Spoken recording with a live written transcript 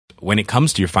when it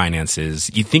comes to your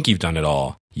finances, you think you've done it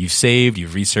all. You've saved,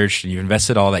 you've researched, and you've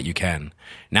invested all that you can.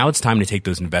 Now it's time to take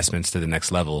those investments to the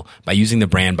next level by using the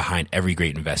brand behind every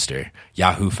great investor,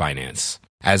 Yahoo Finance.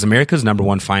 As America's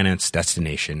 #1 finance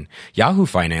destination, Yahoo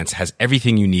Finance has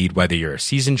everything you need, whether you're a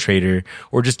seasoned trader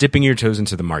or just dipping your toes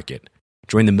into the market.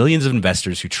 Join the millions of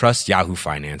investors who trust Yahoo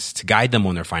Finance to guide them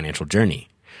on their financial journey.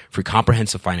 For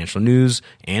comprehensive financial news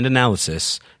and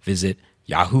analysis, visit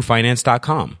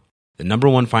yahoofinance.com, the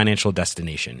 #1 financial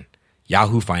destination,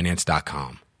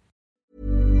 yahoofinance.com.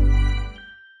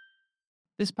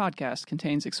 This podcast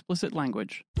contains explicit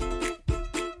language.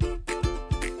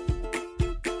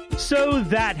 So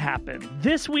that happened.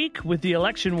 This week, with the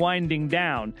election winding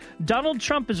down, Donald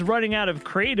Trump is running out of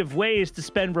creative ways to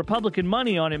spend Republican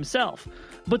money on himself.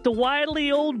 But the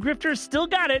wily old grifters still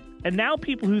got it, and now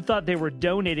people who thought they were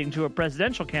donating to a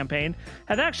presidential campaign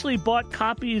have actually bought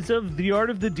copies of The Art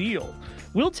of the Deal.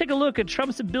 We'll take a look at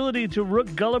Trump's ability to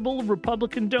rook gullible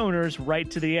Republican donors right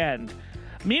to the end.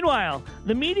 Meanwhile,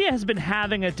 the media has been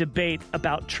having a debate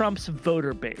about Trump's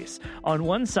voter base. On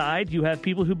one side, you have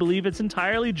people who believe it's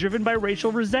entirely driven by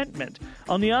racial resentment.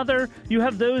 On the other, you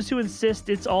have those who insist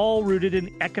it's all rooted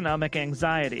in economic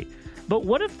anxiety. But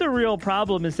what if the real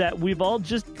problem is that we've all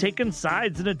just taken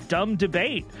sides in a dumb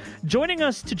debate? Joining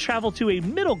us to travel to a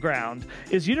middle ground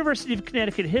is University of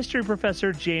Connecticut history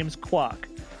professor James Kwok.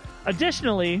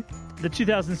 Additionally, the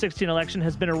 2016 election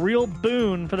has been a real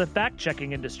boon for the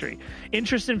fact-checking industry.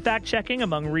 Interest in fact-checking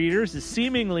among readers is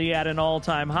seemingly at an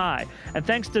all-time high. And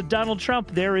thanks to Donald Trump,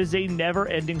 there is a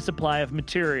never-ending supply of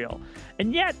material.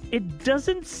 And yet, it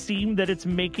doesn't seem that it's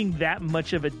making that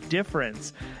much of a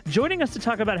difference. Joining us to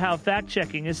talk about how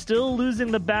fact-checking is still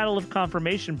losing the battle of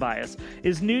confirmation bias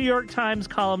is New York Times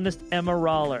columnist Emma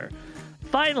Roller.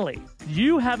 Finally,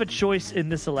 you have a choice in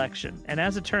this election, and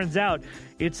as it turns out,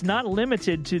 it's not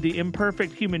limited to the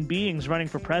imperfect human beings running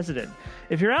for president.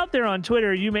 If you're out there on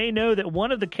Twitter, you may know that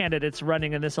one of the candidates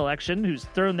running in this election, who's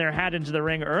thrown their hat into the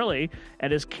ring early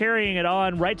and is carrying it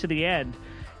on right to the end,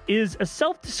 is a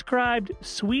self-described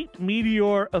sweet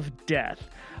meteor of death.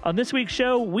 On this week's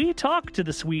show, we talk to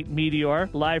the sweet meteor,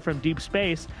 live from deep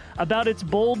space, about its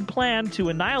bold plan to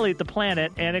annihilate the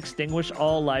planet and extinguish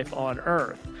all life on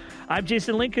Earth. I'm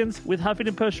Jason Linkins with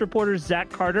Huffington Post reporters Zach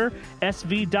Carter,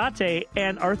 S.V. Date,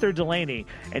 and Arthur Delaney.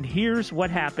 And here's what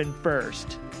happened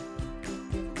first.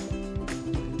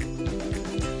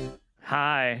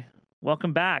 Hi,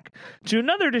 welcome back to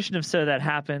another edition of So That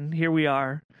Happened. Here we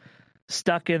are,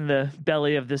 stuck in the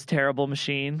belly of this terrible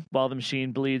machine while the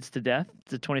machine bleeds to death.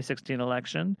 It's the 2016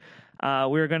 election.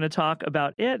 We're going to talk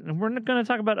about it, and we're going to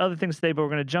talk about other things today, but we're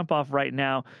going to jump off right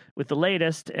now with the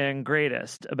latest and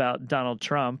greatest about Donald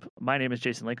Trump. My name is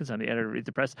Jason Linkins. I'm the editor of Read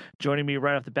the Press. Joining me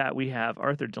right off the bat, we have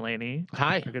Arthur Delaney.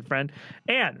 Hi. Our good friend.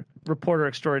 And reporter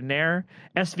extraordinaire,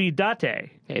 S.V.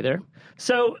 Date. Hey there.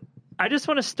 So I just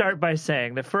want to start by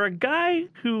saying that for a guy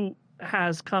who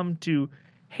has come to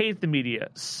hate the media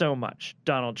so much,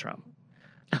 Donald Trump,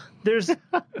 there's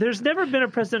never been a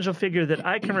presidential figure that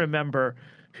I can remember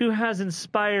who has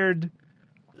inspired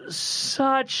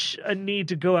such a need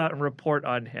to go out and report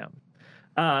on him.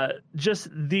 Just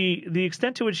the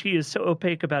extent to which he is so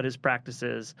opaque about his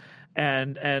practices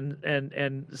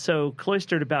and so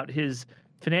cloistered about his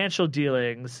financial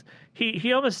dealings.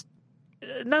 He almost,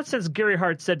 not since Gary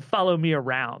Hart said, "Follow me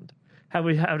around," have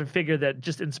we had a figure that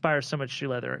just inspires so much shoe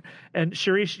leather. And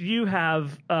Sharish, you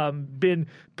have been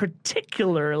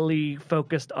particularly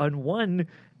focused on one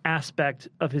aspect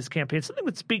of his campaign, something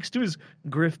that speaks to his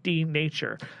grifty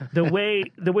nature. The way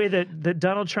that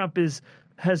Donald Trump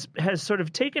has sort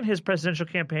of taken his presidential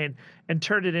campaign and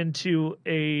turned it into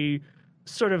a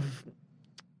sort of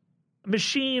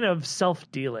machine of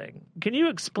self-dealing. Can you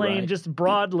explain just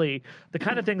broadly the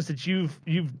kind of things that you've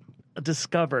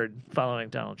discovered following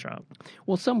Donald Trump?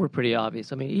 Well, some were pretty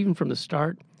obvious. I mean, even from the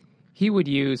start, he would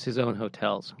use his own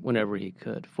hotels whenever he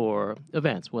could for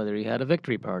events, whether he had a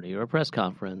victory party or a press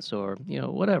conference or,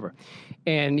 whatever.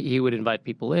 And he would invite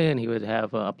people in. He would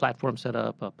have a platform set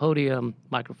up, a podium,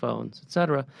 microphones,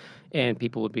 etc. And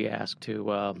people would be asked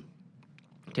to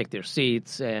take their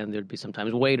seats, and there'd be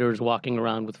sometimes waiters walking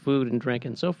around with food and drink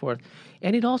and so forth.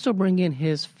 And he'd also bring in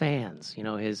his fans.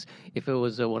 If it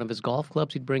was one of his golf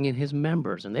clubs, he'd bring in his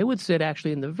members, and they would sit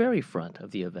actually in the very front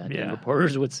of the event, and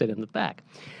reporters would sit in the back.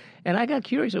 And I got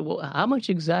curious, well, how much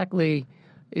exactly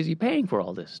is he paying for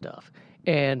all this stuff?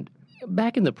 And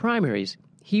back in the primaries,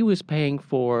 he was paying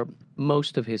for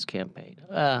most of his campaign.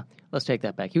 Let's take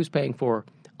that back. He was paying for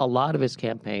a lot of his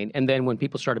campaign, and then when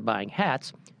people started buying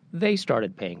hats, they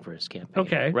started paying for his campaign.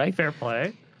 Okay, right? Fair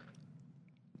play.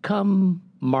 Come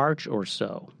March or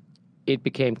so, it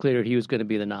became clear he was going to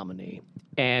be the nominee.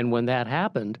 And when that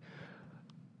happened,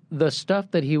 the stuff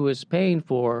that he was paying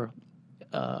for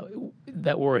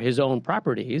that were his own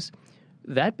properties,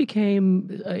 that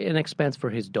became an expense for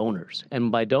his donors.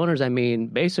 And by donors, I mean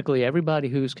basically everybody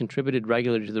who's contributed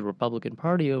regularly to the Republican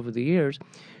Party over the years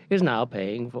is now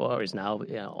paying for, is now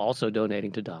also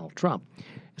donating to Donald Trump.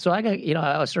 So I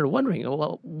started wondering,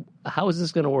 well, how is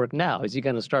this going to work now? Is he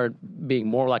going to start being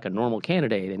more like a normal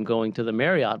candidate and going to the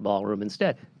Marriott ballroom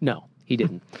instead? No, he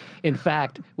didn't. In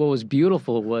fact, what was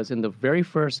beautiful was in the very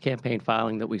first campaign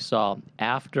filing that we saw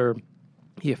after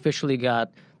he officially got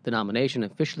the nomination,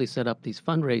 officially set up these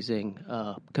fundraising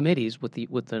committees with the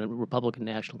Republican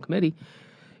National Committee,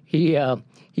 he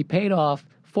paid off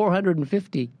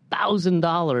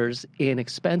 $450,000 in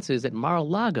expenses at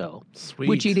Mar-a-Lago,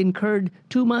 which he'd incurred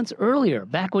 2 months earlier,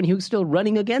 back when he was still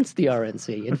running against the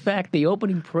RNC. In fact, the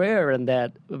opening prayer in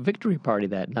that victory party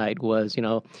that night was,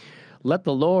 let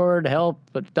the Lord help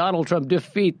Donald Trump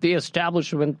defeat the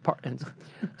establishment.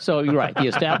 So you're right. The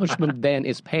establishment then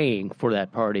is paying for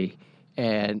that party.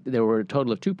 And there were a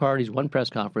total of 2 parties, 1 press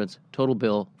conference, total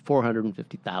bill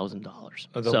 $450,000.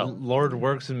 The Lord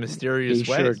works in mysterious ways.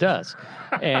 He sure does.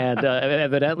 And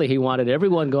evidently he wanted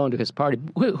everyone going to his party,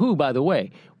 who, by the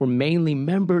way, were mainly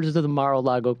members of the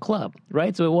Mar-a-Lago Club,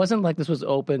 right? So it wasn't like this was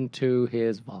open to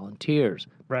his volunteers.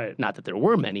 Right. Not that there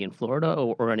were many in Florida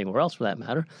or anywhere else for that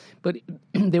matter, but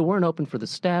they weren't open for the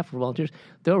staff or volunteers.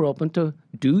 They were open to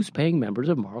dues-paying members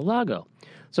of Mar-a-Lago.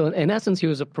 So in essence, he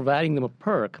was providing them a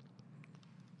perk.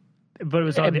 But it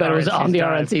was on the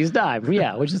RNC's dime.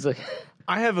 Yeah, which is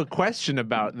I have a question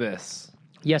about this.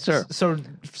 Yes, sir. So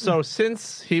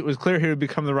since it was clear he would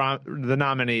become the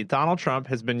nominee, Donald Trump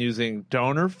has been using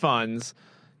donor funds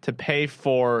to pay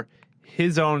for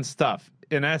his own stuff.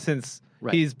 In essence,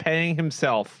 he's paying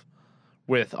himself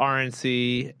with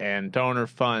RNC and donor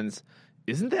funds.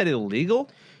 Isn't that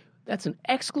illegal? That's an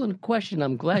excellent question.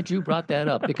 I'm glad you brought that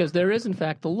up because there is, in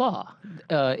fact, a law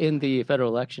in the Federal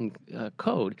Election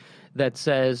Code that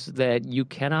says that you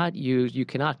cannot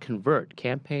convert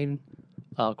campaign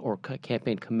or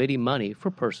campaign committee money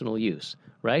for personal use,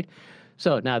 right?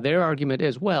 So now their argument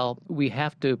is, well, we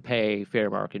have to pay fair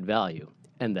market value,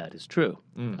 and that is true.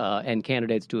 And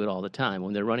candidates do it all the time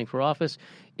when they're running for office.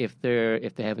 If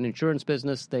they have an insurance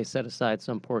business, they set aside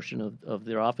some portion of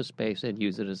their office space and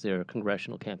use it as their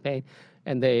congressional campaign.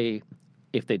 And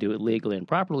if they do it legally and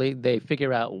properly, they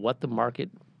figure out what the market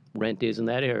rent is in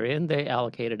that area, and they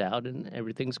allocate it out, and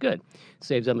everything's good.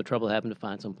 Saves them the trouble of having to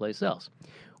find someplace else.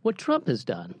 What Trump has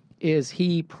done is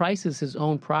he prices his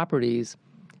own properties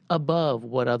above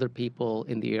what other people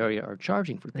in the area are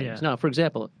charging for things. Yeah. Now, for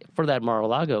example, for that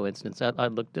Mar-a-Lago instance, I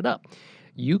looked it up.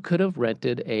 You could have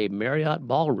rented a Marriott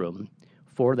ballroom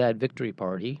for that victory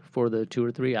party for the 2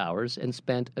 or 3 hours and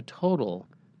spent a total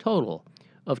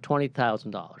of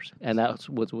 $20,000. And that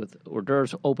was with hors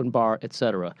d'oeuvres, open bar,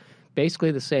 etc.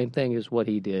 Basically the same thing as what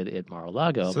he did at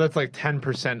Mar-a-Lago. So that's like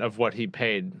 10% of what he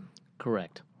paid.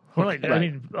 Correct. Well,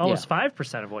 almost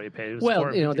 5% of what he paid. It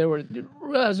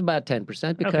was about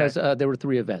 10% because there were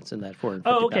 3 events in that 450,000.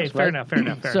 Oh, okay, fair enough.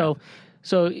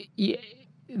 So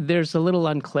there's a little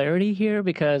unclarity here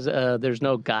because there's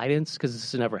no guidance because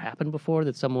this has never happened before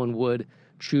that someone would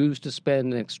choose to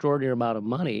spend an extraordinary amount of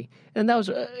money, and that was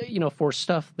for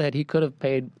stuff that he could have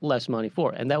paid less money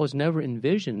for, and that was never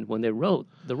envisioned when they wrote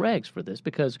the regs for this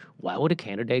because why would a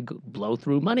candidate blow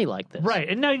through money like this? Right,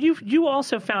 and now you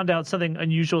also found out something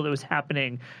unusual that was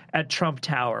happening at Trump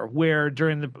Tower, where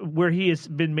he has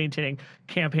been maintaining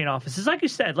campaign offices. Like you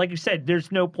said,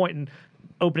 there's no point in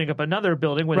opening up another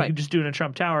building when you can just do it in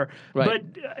Trump Tower. Right.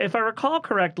 But if I recall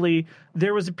correctly,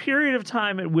 there was a period of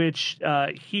time at which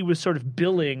he was sort of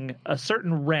billing a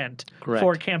certain rent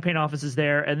for campaign offices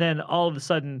there, and then all of a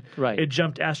sudden it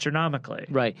jumped astronomically.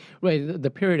 Right. The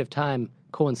period of time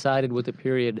coincided with the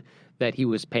period that he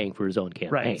was paying for his own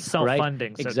campaign. Right,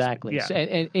 self-funding. So exactly. Yeah.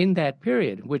 And in that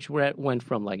period, which went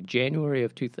from like January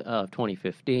of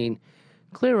 2015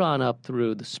 clear on up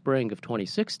through the spring of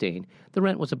 2016, the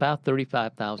rent was about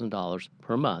 $35,000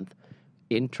 per month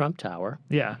in Trump Tower.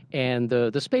 Yeah. And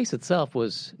the space itself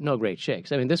was no great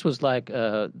shakes. I mean, this was like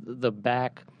the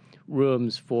back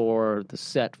rooms for the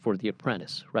set for The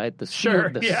Apprentice, right? The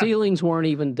ceilings weren't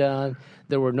even done.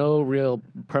 There were no real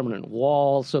permanent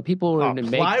walls. So people were in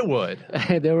plywood.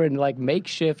 They were in like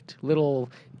makeshift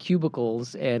little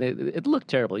cubicles, and it looked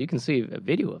terrible. You can see a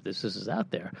video of this. This is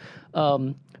out there.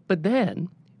 But then,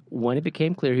 when it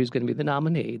became clear he was going to be the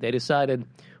nominee, they decided,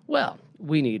 well,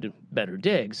 we need better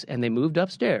digs. And they moved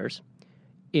upstairs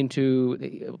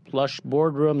into plush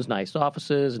boardrooms, nice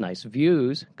offices, nice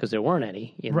views, because there weren't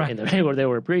any in where they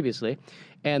were previously,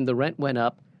 and the rent went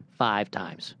up 5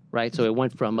 times, right? So it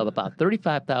went from about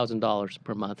 $35,000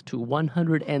 per month to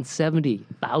 $170,000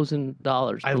 per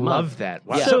month. I love that.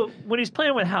 Wow. Yeah. So when he's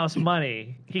playing with house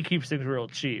money, he keeps things real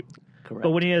cheap. Correct.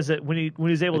 But when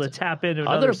he's able to tap into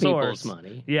another other source, people's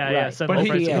money. yeah. Right. Suddenly But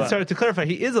prices go up. so to clarify,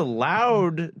 he is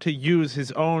allowed to use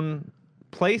his own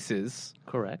places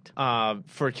Correct.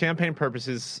 for campaign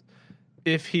purposes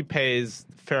if he pays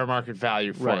fair market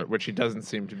value for Right. it, which he doesn't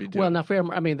seem to be doing. Well, now,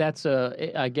 that's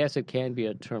I guess it can be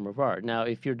a term of art. Now,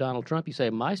 if you're Donald Trump, you say,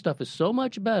 my stuff is so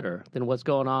much better than what's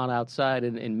going on outside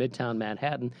in Midtown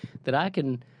Manhattan that I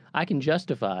can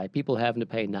justify people having to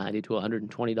pay $90 to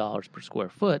 $120 per square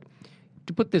foot.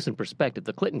 To put this in perspective,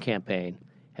 the Clinton campaign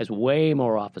has way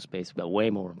more office space, way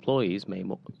more employees, way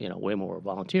more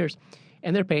volunteers,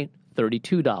 and they're paying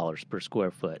 $32 per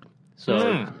square foot.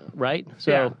 So, right?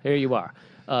 So here you are.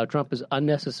 Trump is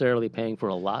unnecessarily paying for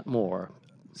a lot more.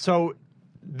 So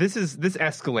this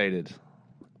escalated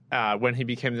when he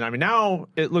became the nominee. Now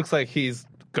it looks like he's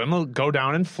going to go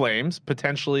down in flames,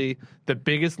 potentially the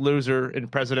biggest loser in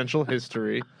presidential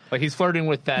history. Like he's flirting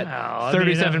with that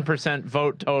 37%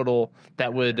 vote total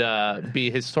that would be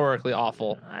historically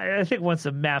awful. I think once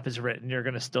the map is written, you're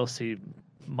going to still see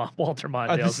Walter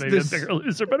Mondale's maybe the bigger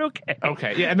loser, but okay.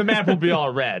 Okay, yeah, and the map will be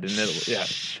all red, and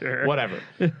Sure. whatever.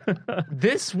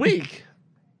 This week,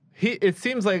 it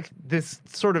seems like this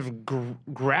sort of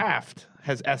graft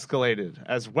has escalated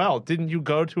as well. Didn't you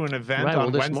go to an event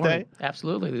on this Wednesday? morning,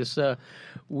 absolutely.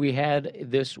 We had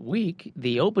this week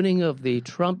the opening of the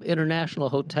Trump International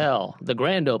Hotel, the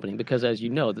grand opening, because as you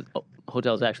know, the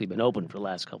hotel's actually been open for the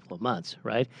last couple of months,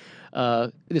 right?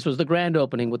 This was the grand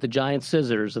opening with the giant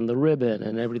scissors and the ribbon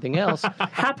and everything else.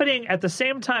 Happening at the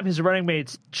same time his running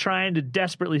mates trying to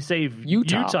desperately save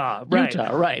Utah.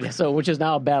 Right. So, which is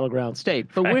now a battleground state.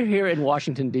 But we're here in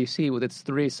Washington, D.C. with its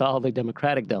 3 solidly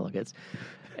Democratic delegates.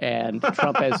 And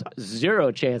Trump has zero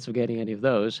chance of getting any of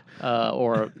those.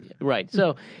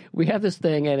 So we have this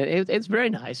thing, and it's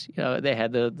very nice. They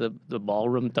had the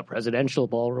ballroom, the presidential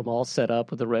ballroom, all set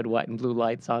up with the red, white, and blue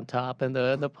lights on top, and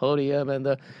the podium, and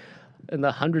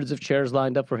the hundreds of chairs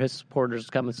lined up for his supporters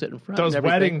to come and sit in front. Those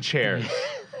wedding chairs.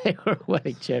 They were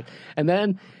wedding chairs. And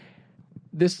then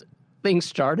this thing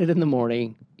started in the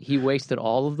morning. He wasted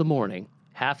all of the morning,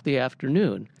 half the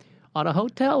afternoon, on a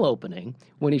hotel opening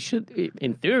when he should,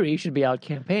 in theory, he should be out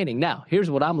campaigning. Now, here's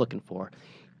what I'm looking for.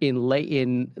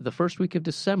 In the first week of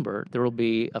December, there will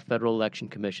be a Federal Election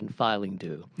Commission filing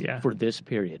due for this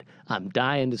period. I'm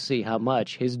dying to see how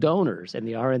much his donors and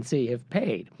the RNC have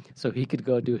paid so he could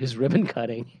go do his ribbon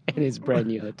cutting in his brand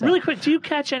new hotel. Really quick, do you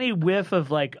catch any whiff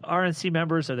of like RNC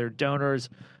members or their donors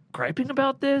griping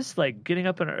about this? Like getting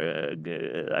up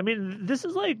and this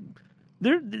is like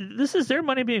this is their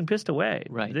money being pissed away.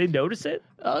 Right? They notice it.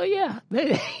 Oh yeah,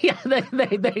 they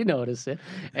notice it,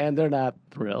 and they're not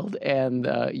thrilled. And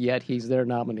yet he's their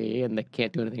nominee, and they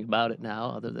can't do anything about it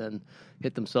now, other than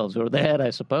hit themselves over the head,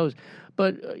 I suppose.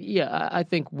 But I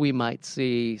think we might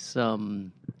see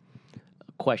some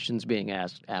questions being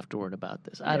asked afterward about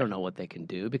this. I don't know what they can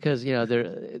do because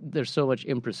there's so much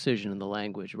imprecision in the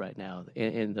language right now,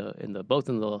 in the both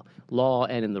in the law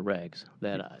and in the regs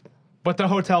that. But the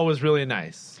hotel was really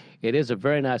nice. It is a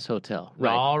very nice hotel.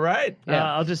 Right. All right.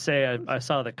 Yeah. I'll just say I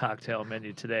saw the cocktail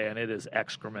menu today, and it is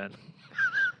excrement.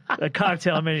 The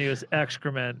cocktail menu is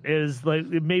excrement. It is like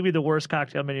maybe the worst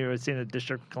cocktail menu I've seen in the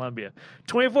District of Columbia.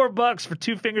 $24 for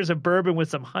 2 fingers of bourbon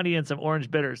with some honey and some orange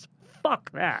bitters.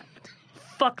 Fuck that.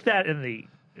 Fuck that in the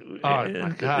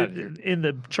in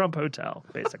the Trump hotel,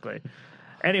 basically.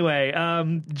 Anyway,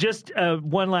 just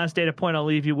one last data point I'll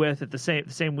leave you with. At the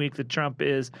same week that Trump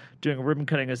is doing a ribbon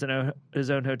cutting as his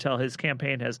own hotel, his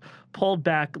campaign has pulled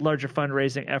back larger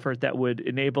fundraising effort that would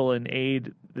enable and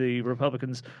aid the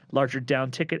Republicans' larger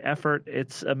down ticket effort.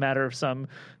 It's a matter of some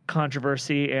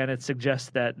controversy, and it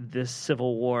suggests that this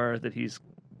civil war that he's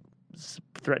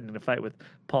threatening to fight with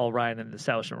Paul Ryan and the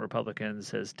establishment Republicans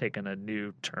has taken a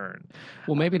new turn.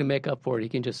 Well, maybe to make up for it, he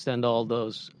can just send all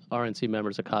those RNC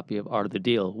members a copy of Art of the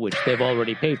Deal, which they've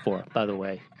already paid for, by the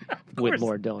way, with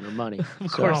more donor money.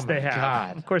 Of course they have.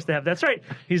 God. Of course they have. That's right.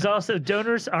 He's also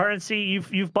donors, RNC.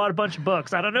 You've bought a bunch of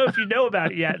books. I don't know if you know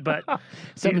about it yet, but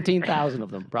 17,000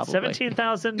 of them, probably.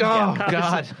 17,000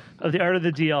 copies of the Art of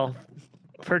the Deal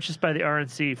purchased by the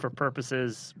RNC for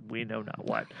purposes we know not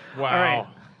what. Wow. All right.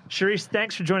 Sharice,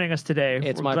 thanks for joining us today.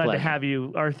 It's we're my glad pleasure. to have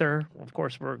you. Arthur, of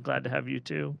course, we're glad to have you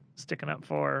too, sticking up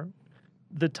for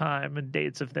the time and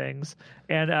dates of things.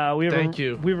 And we have Thank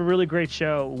you. We have a really great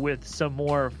show with some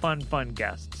more fun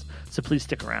guests. So please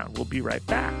stick around. We'll be right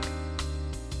back.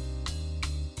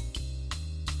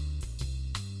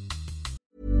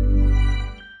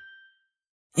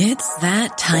 It's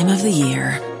that time of the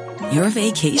year. Your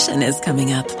vacation is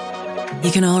coming up.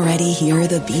 You can already hear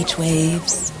the beach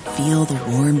waves, feel the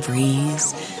warm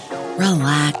breeze,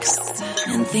 relax,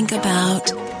 and think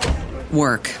about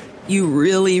work. You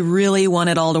really, really want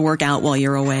it all to work out while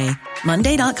you're away.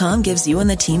 Monday.com gives you and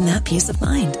the team that peace of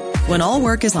mind. When all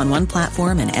work is on one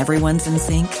platform and everyone's in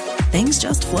sync, things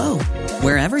just flow.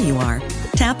 Wherever you are,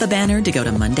 tap the banner to go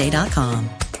to Monday.com.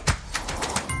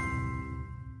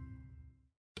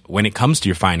 When it comes to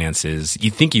your finances,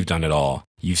 you think you've done it all.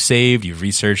 You've saved, you've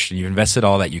researched, and you've invested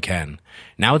all that you can.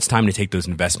 Now it's time to take those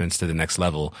investments to the next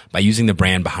level by using the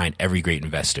brand behind every great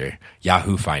investor,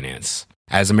 Yahoo Finance.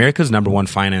 As America's #1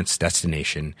 finance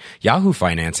destination, Yahoo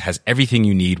Finance has everything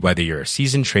you need, whether you're a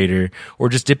seasoned trader or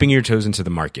just dipping your toes into the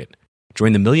market.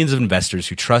 Join the millions of investors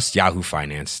who trust Yahoo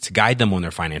Finance to guide them on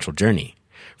their financial journey.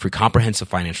 For comprehensive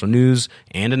financial news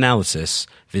and analysis,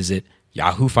 visit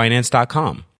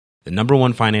yahoofinance.com. The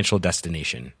 #1 financial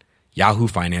destination,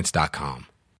 yahoofinance.com.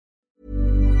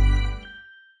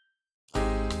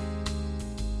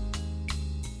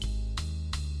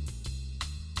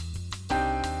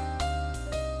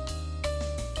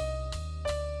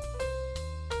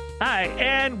 Hi,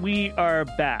 and we are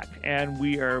back, and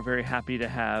we are very happy to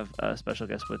have a special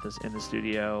guest with us in the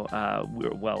studio.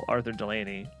 Arthur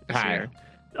Delaney is Hi. here.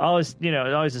 Always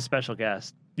a special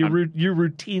guest. You're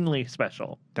routinely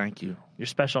special. Thank you. You're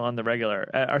special on the regular.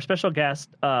 Our special guest,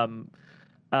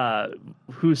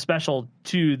 who's special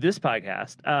to this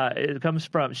podcast, it comes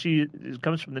from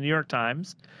the New York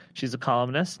Times. She's a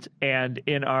columnist, and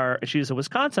she's a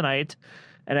Wisconsinite.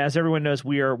 And as everyone knows,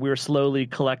 we're slowly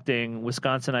collecting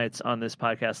Wisconsinites on this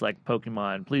podcast like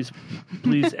Pokemon. Please,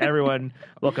 everyone,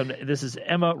 welcome. This is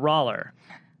Emma Roller.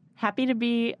 Happy to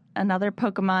be another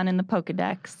Pokemon in the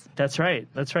Pokedex. That's right.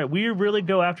 We really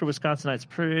go after Wisconsinites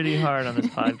pretty hard on this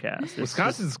podcast.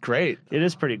 Wisconsin's great. It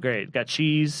is pretty great. Got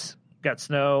cheese, got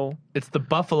snow. It's the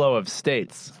Buffalo of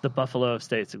states. It's the Buffalo of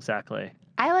states, exactly.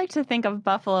 I like to think of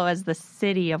Buffalo as the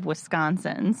city of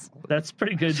Wisconsin's. That's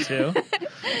pretty good, too.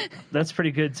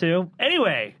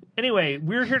 Anyway,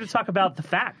 we're here to talk about the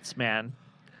facts, man.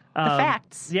 The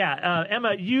facts. Yeah.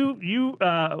 Emma, you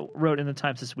wrote in the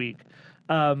Times this week.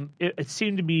 It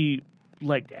seemed to be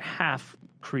like half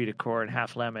criticore and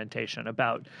half lamentation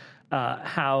about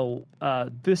how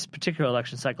this particular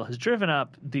election cycle has driven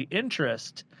up the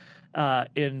interest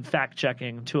in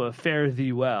fact-checking to a fare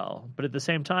thee well. But at the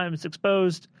same time, it's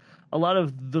exposed a lot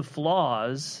of the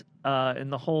flaws in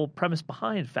the whole premise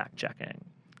behind fact-checking.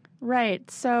 Right.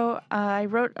 So I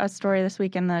wrote a story this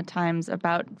week in the Times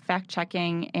about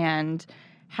fact-checking and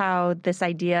how this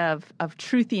idea of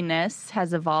truthiness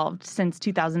has evolved since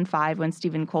 2005 when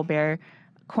Stephen Colbert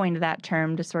coined that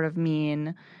term to sort of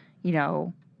mean,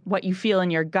 what you feel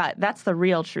in your gut. That's the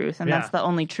real truth, and that's the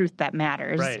only truth that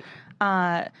matters. Right.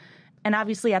 And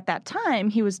obviously at that time,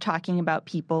 he was talking about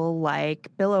people like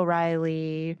Bill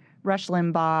O'Reilly, Rush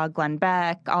Limbaugh, Glenn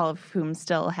Beck, all of whom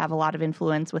still have a lot of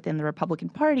influence within the Republican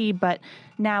Party. But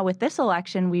now with this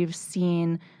election, we've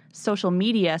seen social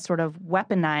media sort of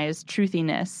weaponize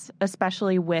truthiness,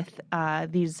 especially with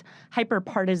these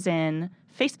hyper-partisan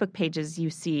Facebook pages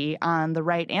you see on the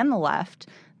right and the left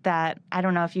that, I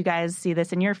don't know if you guys see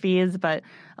this in your feeds, but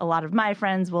a lot of my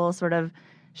friends will sort of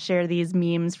share these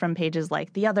memes from pages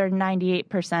like The Other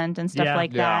 98% and stuff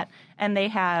like that. And they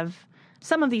have,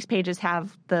 some of these pages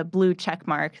have the blue check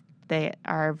mark. They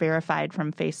are verified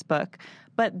from Facebook.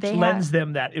 But they lends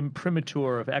them that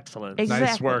imprimatur of excellence. Exactly.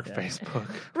 Nice work, Facebook.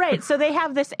 Right. So they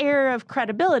have this air of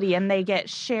credibility and they get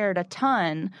shared a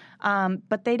ton.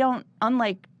 But they don't,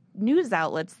 unlike news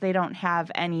outlets, they don't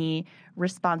have any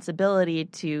responsibility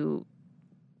to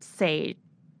say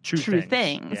true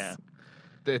things. Yeah.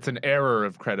 It's an error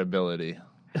of credibility.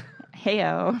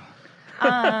 Heyo.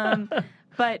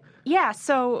 But yeah,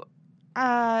 so,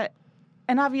 and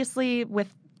obviously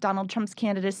with Donald Trump's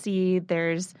candidacy,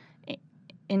 there's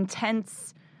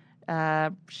intense,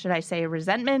 should I say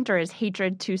resentment, or is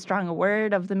hatred too strong a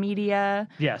word, of the media?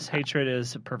 Yes, hatred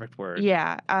is a perfect word.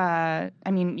 Yeah.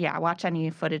 Watch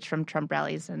any footage from Trump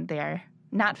rallies, and they are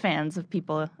not fans of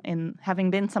people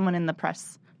having been someone in the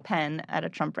press pen at a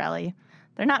Trump rally.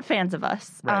 They're not fans of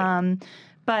us. Right.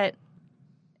 But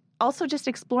also just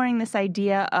exploring this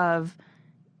idea of,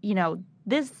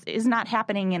 this is not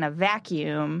happening in a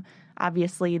vacuum.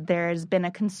 Obviously, there's been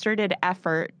a concerted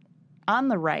effort on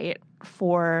the right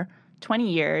for 20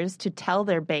 years to tell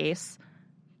their base,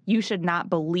 you should not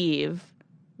believe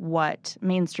what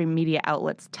mainstream media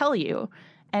outlets tell you.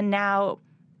 And now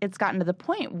it's gotten to the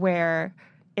point where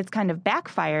it's kind of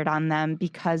backfired on them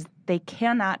because they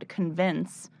cannot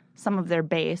convince some of their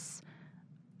base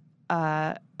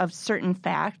of certain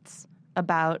facts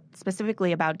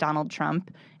specifically about Donald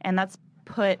Trump. And that's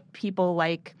put people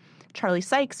like Charlie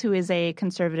Sykes, who is a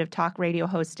conservative talk radio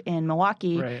host in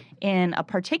Milwaukee, in a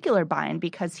particular bind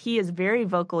because he is very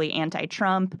vocally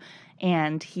anti-Trump,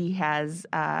 and he has,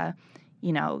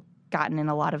 gotten in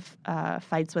a lot of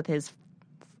fights with his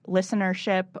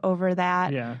listenership over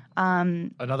that. Yeah.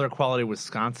 Another quality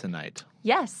Wisconsinite.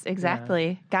 Yes, exactly.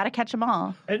 Yeah. Got to catch them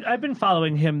all. And I've been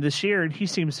following him this year, and he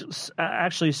seems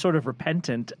actually sort of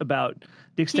repentant about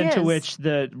the extent to which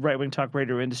the right-wing talk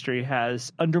radio industry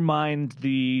has undermined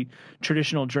the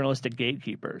traditional journalistic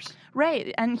gatekeepers.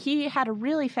 Right. And he had a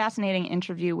really fascinating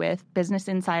interview with Business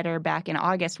Insider back in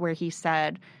August where he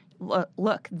said,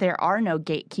 look, there are no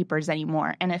gatekeepers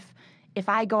anymore. And if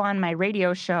I go on my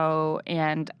radio show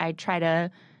and I try to,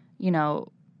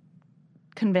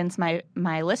 convince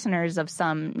my listeners of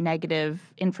some negative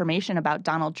information about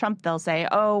Donald Trump, they'll say,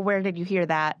 oh, where did you hear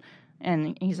that?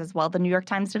 And he says, well, the New York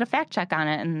Times did a fact check on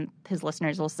it. And his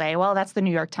listeners will say, well, that's the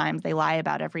New York Times. They lie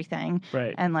about everything.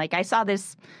 Right. And I saw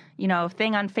this,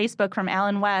 thing on Facebook from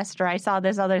Alan West, or I saw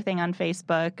this other thing on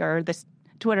Facebook, or this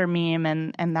Twitter meme,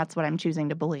 and that's what I'm choosing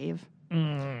to believe.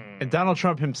 And Donald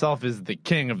Trump himself is the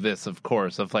king of this, of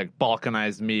course, of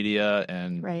balkanized media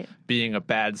and being a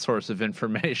bad source of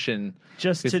information.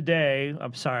 Just today,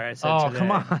 I'm sorry, I said today. Oh,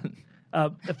 come on.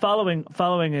 Following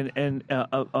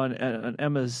on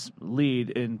Emma's lead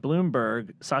in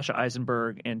Bloomberg, Sasha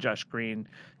Eisenberg and Josh Green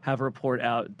have a report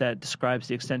out that describes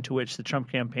the extent to which the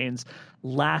Trump campaign's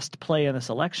last play in this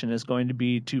election is going to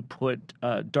be to put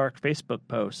dark Facebook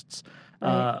posts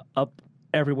up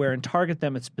everywhere and target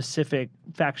them at specific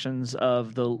factions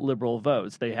of the liberal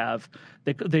votes. They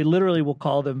literally will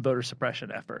call them voter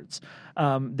suppression efforts.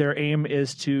 Their aim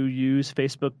is to use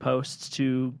Facebook posts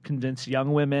to convince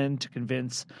young women, to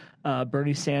convince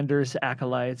Bernie Sanders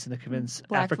acolytes, and to convince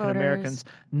African Americans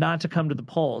not to come to the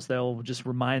polls. They'll just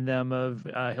remind them of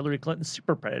Hillary Clinton's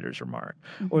super predators remark,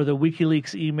 or the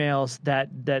WikiLeaks emails that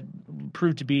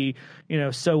proved to be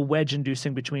so wedge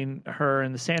inducing between her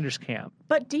and the Sanders camp.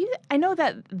 But I know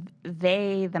that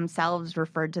they themselves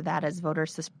referred to that as voter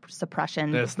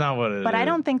suppression. That's not what it is. But I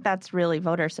don't think that's really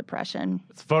voter suppression.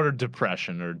 It's voter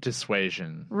depression or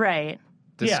dissuasion. Right.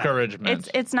 Discouragement.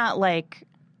 Yeah. It's not like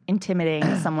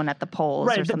intimidating someone at the polls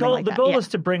or something like that. The goal is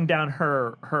to bring down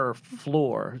her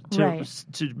floor to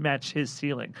match his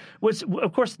ceiling. Which,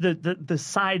 of course, the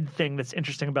side thing that's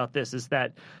interesting about this is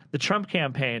that the Trump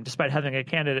campaign, despite having a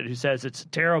candidate who says it's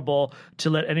terrible to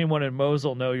let anyone in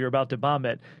Mosul know you're about to bomb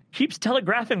it, keeps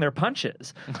telegraphing their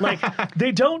punches.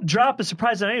 They don't drop a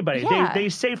surprise on anybody. Yeah. They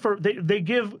say they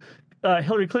give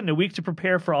Hillary Clinton a week to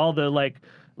prepare for all the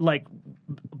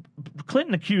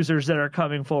Clinton accusers that are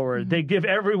coming forward. They give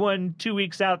everyone 2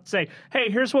 weeks out to say, hey,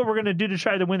 here's what we're going to do to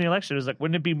try to win the election. It's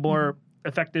wouldn't it be more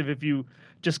effective if you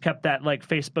just kept that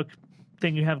Facebook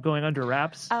thing you have going under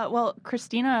wraps? Well,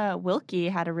 Christina Wilkie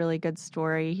had a really good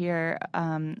story here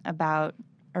about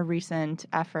a recent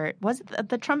effort. Was it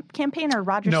the Trump campaign or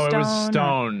Roger Stone? No, it was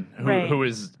Stone who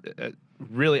was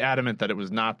really adamant that it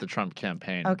was not the Trump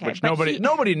campaign. Okay, which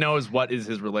nobody knows what is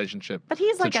his relationship. But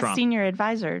he's like Trump. A senior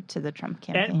advisor to the Trump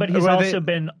campaign. But he's also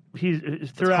been throughout.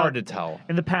 It's hard to tell.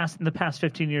 In the past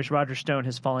 15 years, Roger Stone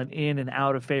has fallen in and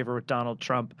out of favor with Donald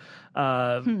Trump,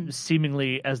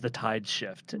 seemingly as the tides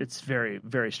shift. It's very,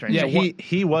 very strange. Yeah,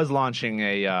 he was launching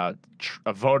a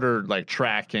voter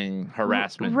tracking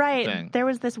harassment thing. There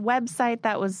was this website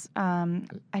that was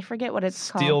I forget what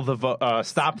it's called.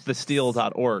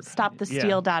 Stopthesteal.org.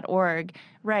 Stopthesteal.org,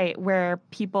 right, where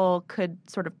people could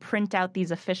sort of print out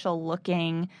these official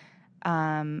looking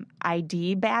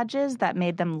ID badges that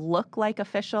made them look like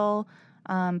official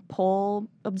poll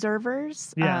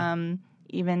observers,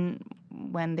 even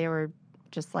when they were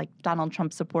just like Donald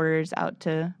Trump supporters out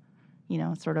to,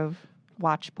 sort of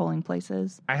watch polling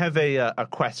places. I have a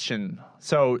question.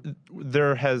 So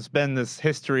there has been this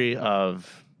history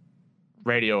of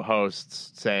radio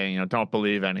hosts saying, don't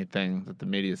believe anything that the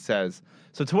media says.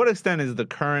 So to what extent is the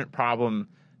current problem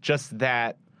just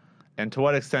that? And to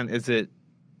what extent is it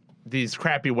these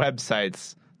crappy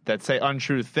websites that say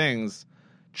untrue things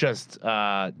just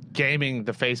gaming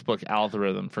the Facebook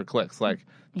algorithm for clicks?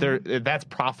 That's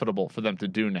profitable for them to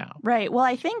do now. Right. Well,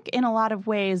 I think in a lot of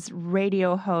ways,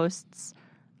 radio hosts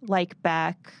like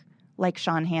Beck, like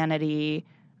Sean Hannity,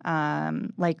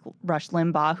 like Rush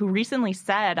Limbaugh, who recently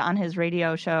said on his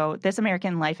radio show, This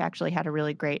American Life actually had a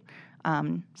really great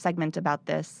segment about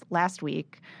this last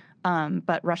week.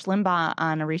 But Rush Limbaugh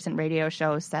on a recent radio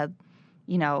show said,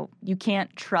 you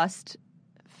can't trust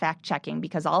fact-checking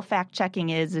because all fact-checking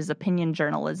is opinion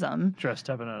journalism. Dressed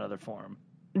up in another form.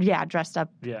 Yeah, dressed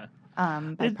up Yeah.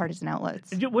 by partisan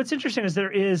outlets. What's interesting is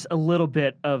there is a little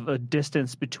bit of a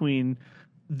distance between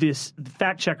this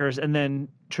fact checkers and then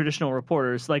traditional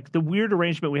reporters. Like the weird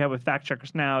arrangement we have with fact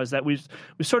checkers now is that we've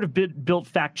sort of built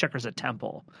fact checkers at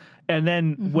Temple. And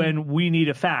then when we need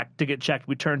a fact to get checked,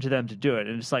 we turn to them to do it.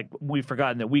 And it's like we've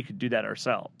forgotten that we could do that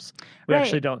ourselves. We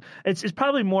actually don't. It's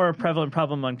probably more a prevalent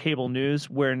problem on cable news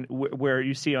where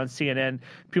you see on CNN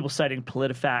people citing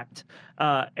PolitiFact.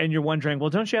 And you're wondering, well,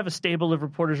 don't you have a stable of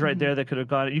reporters right there that could have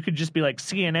gone? You could just be like,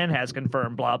 CNN has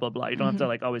confirmed, blah, blah, blah. You don't have to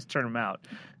like always turn them out.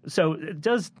 So it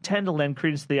does tend to lend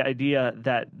credence to the idea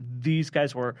that these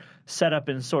guys were set up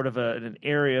in sort of an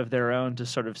area of their own to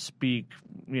sort of speak,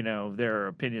 their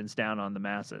opinions down on the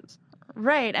masses.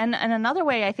 Right. And another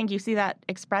way I think you see that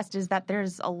expressed is that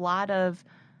there's a lot of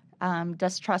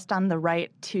distrust on the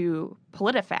right to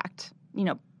PolitiFact.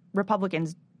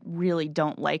 Republicans really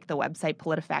don't like the website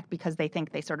PolitiFact because they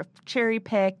think they sort of cherry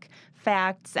pick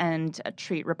facts and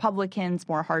treat Republicans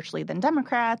more harshly than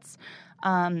Democrats.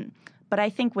 But I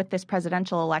think with this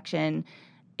presidential election,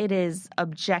 it is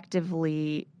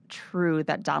objectively true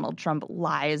that Donald Trump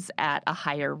lies at a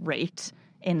higher rate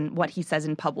in what he says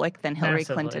in public than Hillary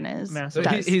Clinton is. So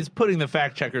he's putting the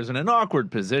fact checkers in an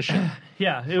awkward position.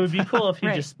 Yeah, it would be cool if he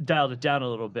just dialed it down a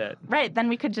little bit. Right, then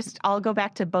we could just all go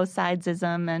back to both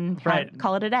sidesism and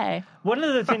call it a day. One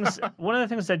of the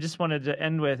things I just wanted to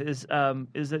end with is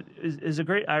a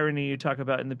great irony you talk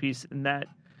about in the piece, in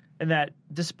that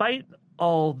despite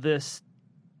all this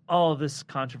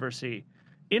controversy,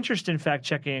 interest in fact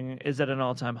checking is at an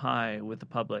all-time high with the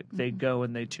public. They go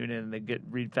and they tune in and they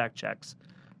read fact checks,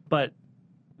 but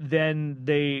then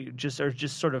they are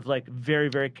just sort of like very,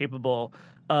 very capable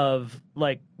of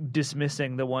like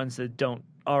dismissing the ones that don't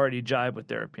already jibe with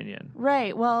their opinion.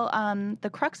 Right. Well, the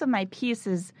crux of my piece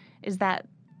is that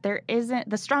there isn't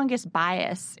the strongest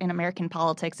bias in American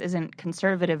politics isn't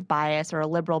conservative bias or a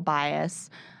liberal bias,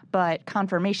 but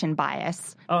confirmation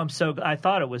bias. Oh, I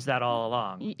thought it was that all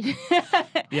along.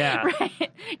 Yeah.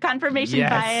 Right. Confirmation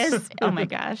bias. Oh, my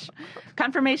gosh.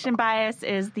 Confirmation bias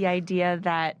is the idea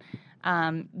that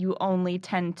you only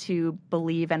tend to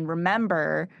believe and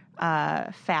remember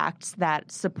facts that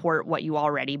support what you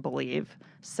already believe.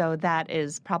 So that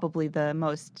is probably the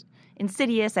most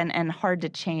insidious and hard to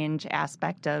change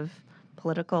aspect of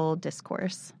political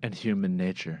discourse. And human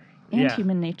nature. And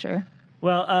human nature.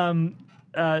 Well,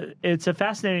 it's a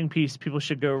fascinating piece. People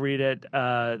should go read it.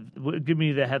 Give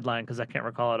me the headline because I can't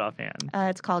recall it offhand.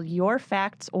 It's called Your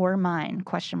Facts or Mine? ?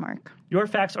 Your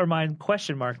Facts or Mine ?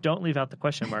 Don't leave out the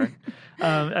question mark.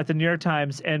 At the New York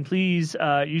Times. And please,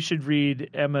 you should read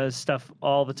Emma's stuff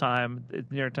all the time at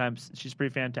the New York Times. She's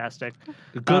pretty fantastic.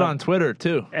 Good on Twitter,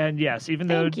 too. And yes, even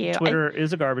though Twitter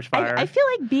is a garbage fire. I feel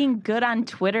like being good on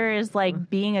Twitter is like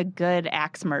being a good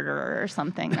axe murderer or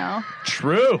something, though.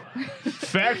 True.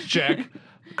 Fact check.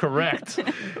 Correct.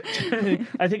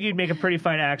 I think you'd make a pretty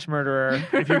fine axe murderer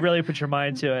if you really put your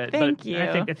mind to it. Thank you.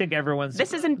 I think everyone's.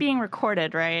 This isn't being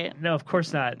recorded, right? No, of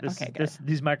course not. Okay,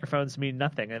 these microphones mean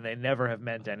nothing, and they never have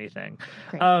meant anything.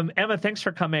 Great. Emma, thanks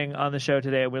for coming on the show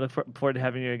today. We look forward to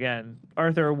having you again.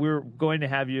 Arthur, we're going to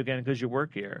have you again because you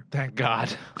work here. Thank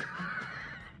God.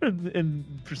 and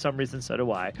for some reason, so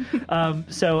do I.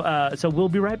 So we'll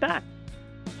be right back.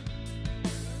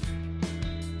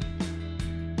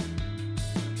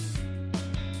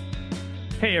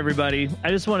 Hey, everybody. I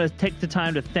just want to take the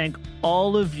time to thank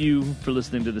all of you for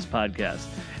listening to this podcast.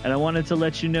 And I wanted to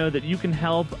let you know that you can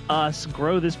help us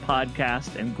grow this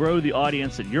podcast and grow the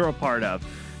audience that you're a part of.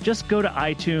 Just go to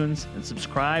iTunes and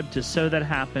subscribe to So That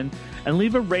Happened and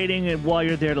leave a rating while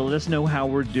you're there to let us know how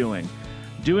we're doing.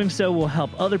 Doing so will help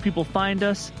other people find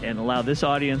us and allow this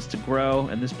audience to grow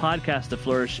and this podcast to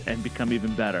flourish and become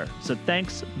even better. So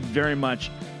thanks very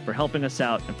much for helping us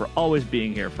out and for always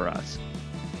being here for us.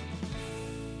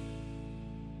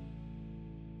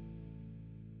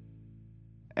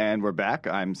 And we're back.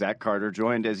 I'm Zach Carter,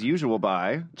 joined as usual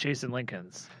by Jason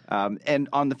Lincolns. And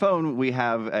on the phone, we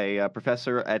have a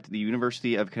professor at the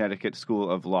University of Connecticut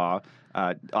School of Law,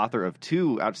 author of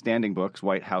 2 outstanding books,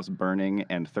 White House Burning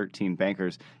and 13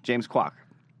 Bankers, James Kwok.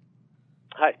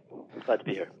 Hi. Glad to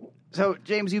be here. So,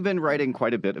 James, you've been writing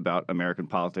quite a bit about American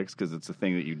politics because it's a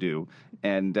thing that you do.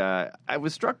 And I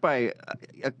was struck by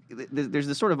there's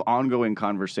this sort of ongoing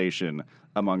conversation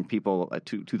among people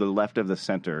to the left of the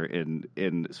center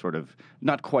in sort of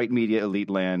not quite media elite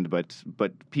land, but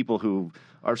people who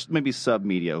our maybe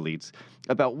sub-media elites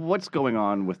about what's going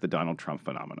on with the Donald Trump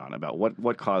phenomenon, about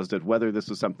what caused it, whether this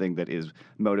was something that is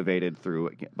motivated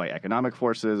by economic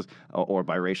forces or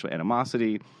by racial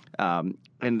animosity.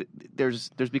 And there's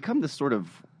become this sort of,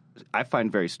 I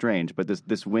find very strange, but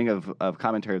this wing of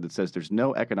commentary that says there's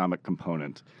no economic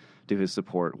component to his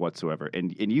support whatsoever.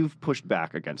 And you've pushed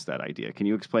back against that idea. Can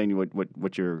you explain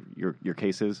what your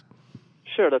case is?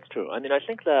 Sure, that's true. I mean, I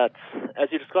think that, as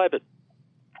you describe it,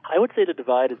 I would say the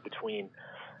divide is between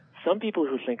some people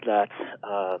who think that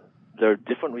there are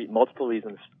multiple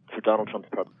reasons for Donald Trump's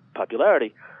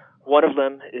popularity. One of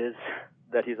them is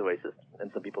that he's a racist,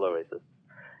 and some people are racist.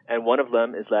 And one of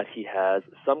them is that he has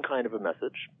some kind of a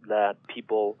message that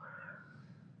people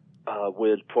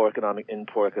with poor economic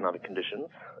conditions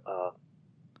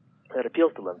that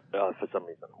appeals to them for some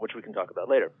reason, which we can talk about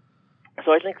later.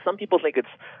 So I think some people think it's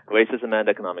racism and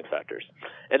economic factors.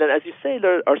 And then, as you say,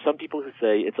 there are some people who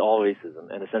say it's all racism,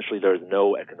 and essentially there are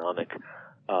no economic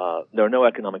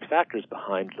factors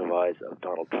behind the rise of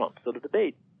Donald Trump. So the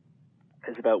debate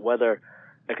is about whether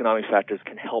economic factors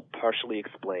can help partially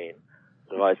explain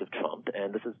the rise of Trump.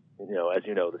 And this is, as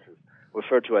you know, this is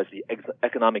referred to as the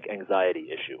economic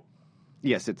anxiety issue.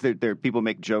 Yes, people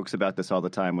make jokes about this all the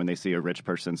time when they see a rich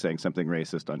person saying something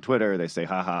racist on Twitter. They say,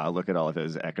 "Ha, look at all of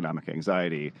his economic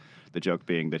anxiety." The joke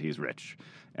being that he's rich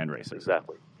and racist.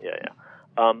 Exactly. Yeah.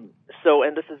 So,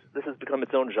 and this has become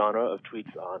its own genre of tweets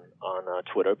on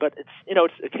Twitter. But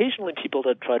it's occasionally people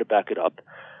that try to back it up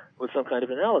with some kind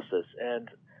of analysis. And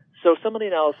so some of the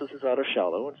analysis is rather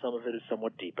shallow, and some of it is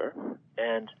somewhat deeper.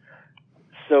 And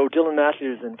so Dylan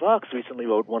Matthews in Vox recently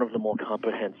wrote one of the more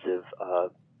comprehensive,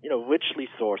 richly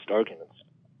sourced arguments,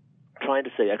 trying to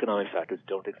say economic factors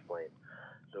don't explain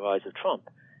the rise of Trump.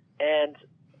 And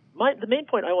the main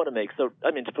point I want to make, to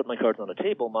put my cards on the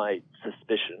table, my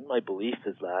suspicion, my belief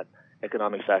is that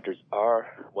economic factors are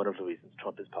one of the reasons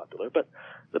Trump is popular. But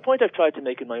the point I've tried to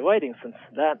make in my writing, since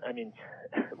that,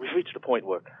 we've reached a point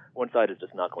where one side is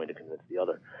just not going to convince the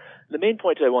other. The main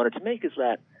point I wanted to make is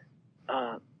that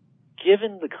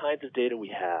given the kinds of data we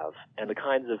have and the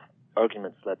kinds of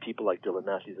arguments that people like Dylan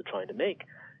Matthews are trying to make,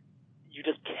 you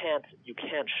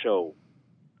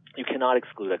cannot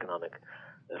exclude economic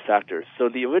factors. So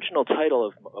the original title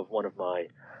of one of my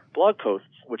blog posts,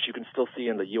 which you can still see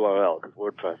in the URL, because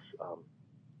WordPress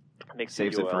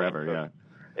saves it forever, yeah.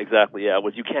 Exactly, yeah,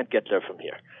 was "You can't get there from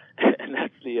here." And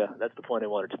that's the point I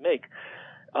wanted to make.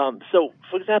 So,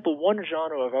 for example, one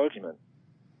genre of argument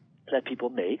that people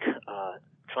make,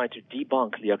 trying to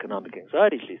debunk the economic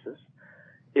anxiety thesis,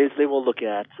 is they will look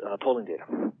at polling data.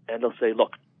 And they'll say,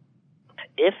 look,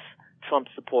 if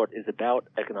Trump's support is about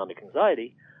economic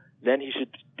anxiety, then he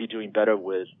should be doing better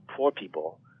with poor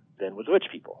people than with rich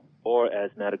people. Or,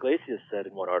 as Matt Iglesias said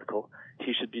in one article,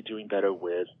 he should be doing better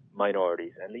with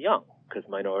minorities and the young, because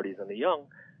minorities and the young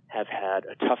have had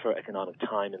a tougher economic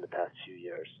time in the past few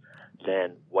years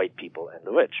than white people and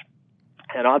the rich.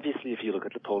 And obviously, if you look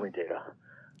at the polling data,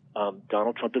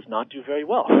 Donald Trump does not do very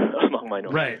well among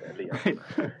minorities and the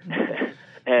young.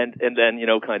 and then, you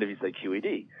say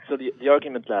QED. So the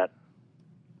argument that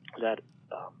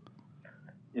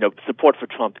support for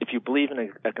Trump, if you believe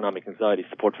in economic anxiety,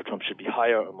 support for Trump should be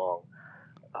higher among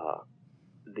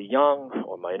the young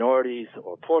or minorities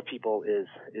or poor people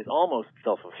is almost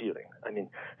self-refuting.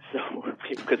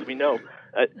 Because we know,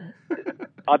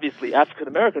 obviously, African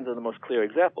Americans are the most clear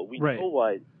example. We know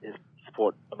why his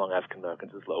support among African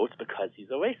Americans is low. It's because he's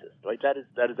a racist, right? That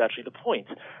is actually the point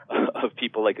of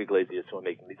people like Iglesias who are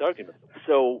making these arguments.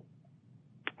 So,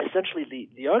 essentially,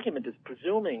 the argument is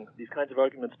presuming, these kinds of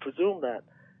arguments presume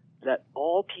that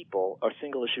all people are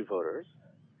single-issue voters,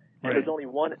 and there's only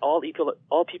one, all people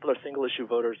are single-issue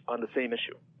voters on the same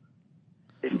issue.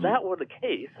 If that were the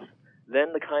case,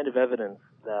 then the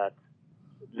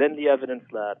evidence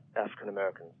that African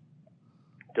Americans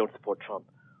don't support Trump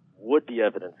would be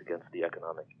evidence against the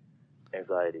economic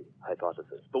anxiety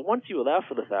hypothesis. But once you allow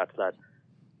for the fact that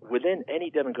within any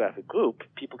demographic group,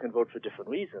 people can vote for different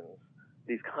reasons,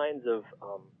 these kinds of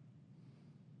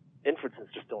inferences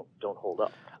just don't hold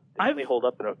up. They only hold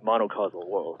up in a monocausal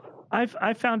world.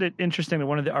 I found it interesting that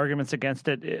one of the arguments against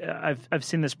it, I've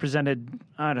seen this presented,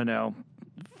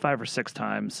 5 or 6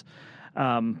 times.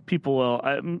 People will,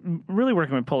 really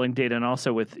working with polling data and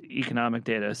also with economic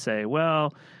data, say,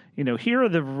 well, here are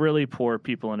the really poor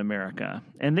people in America,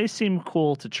 and they seem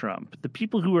cool to Trump. The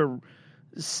people who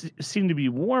seem to be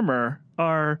warmer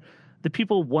are the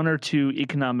people 1 or 2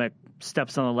 economic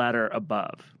steps on the ladder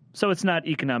above. So it's not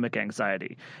economic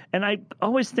anxiety. And I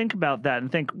always think about that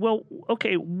and think, well,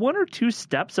 okay, 1 or 2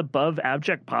 steps above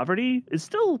abject poverty is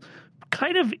still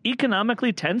kind of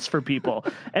economically tense for people.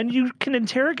 And you can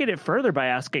interrogate it further by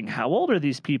asking, how old are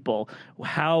these people?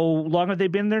 How long have they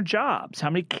been in their jobs? How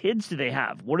many kids do they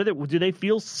have? Do they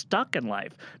feel stuck in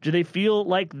life? Do they feel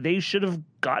like they should have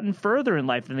gotten further in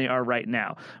life than they are right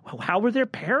now? How were their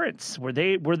parents? Were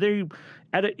they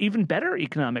at an even better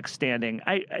economic standing?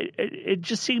 It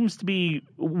just seems to be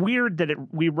weird that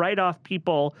we write off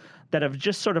people that have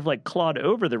just sort of like clawed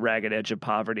over the ragged edge of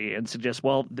poverty and suggest,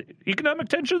 well, the economic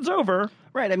tension's over.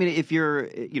 Right. I mean, if you're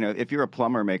a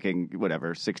plumber making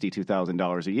whatever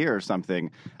 $62,000 a year or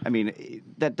something, I mean,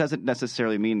 that doesn't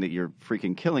necessarily mean that you're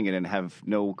freaking killing it and have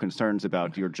no concerns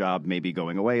about your job maybe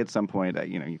going away at some point.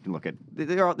 You can look at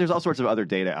there's all sorts of other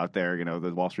data out there.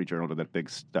 The Wall Street Journal did that big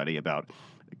study about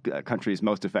countries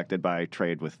most affected by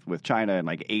trade with China, and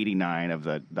like 89 of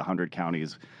the 100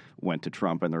 counties went to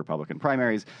Trump in the Republican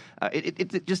primaries.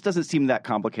 It just doesn't seem that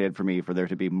complicated for me for there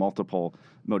to be multiple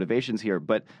motivations here.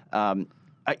 But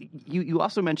you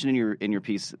also mentioned in your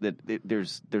piece that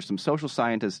there's some social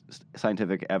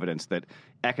scientific evidence that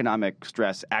economic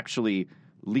stress actually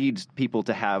leads people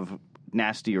to have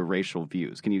nastier racial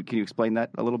views. Can you explain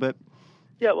that a little bit?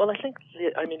 Yeah, well, this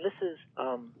is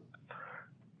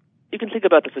you can think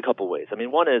about this a couple ways. I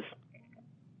mean, one is,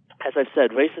 as I've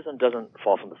said, racism doesn't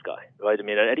fall from the sky, right? I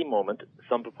mean, at any moment,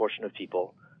 some proportion of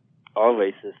people are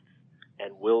racist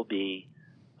and will be,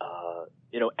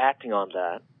 acting on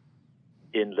that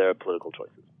in their political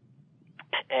choices.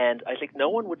 And I think no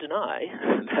one would deny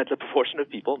that the proportion of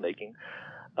people making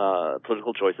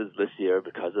political choices this year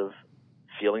because of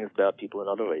feelings about people in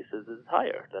other races is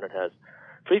higher than it has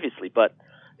previously. But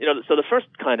so the first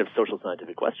kind of social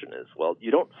scientific question is, well,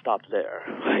 you don't stop there,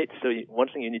 right? So one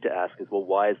thing you need to ask is, well,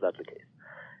 why is that the case?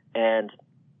 And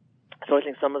so I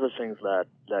think some of the things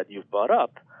that you've brought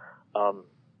up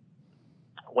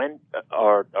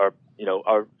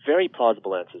are very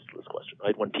plausible answers to this question,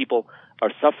 right? When people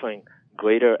are suffering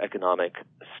greater economic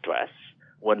stress,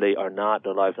 when their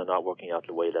lives are not working out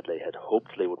the way that they had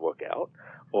hoped they would work out,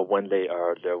 or when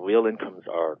their real incomes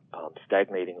are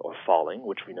stagnating or falling,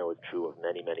 which we know is true of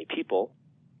many, many people,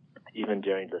 even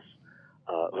during this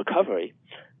recovery,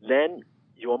 then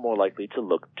you're more likely to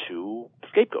look to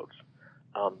scapegoats.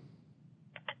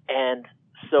 And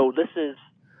so this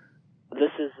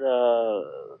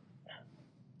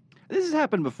has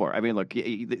happened before. I mean, look,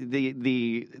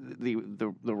 the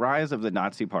rise of the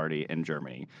Nazi Party in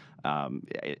Germany.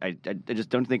 I just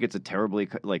don't think it's a terribly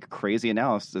crazy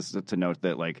analysis to note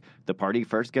that the party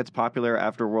first gets popular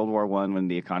after World War I when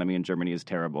the economy in Germany is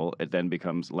terrible. It then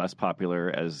becomes less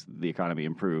popular as the economy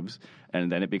improves,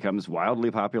 and then it becomes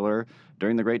wildly popular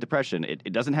during the Great Depression.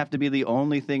 It doesn't have to be the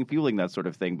only thing fueling that sort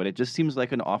of thing, but it just seems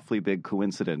like an awfully big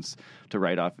coincidence to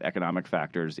write off economic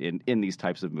factors in these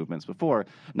types of movements before.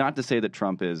 Not to say that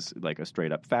Trump is like a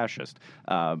straight up fascist,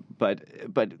 but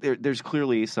there's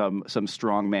clearly some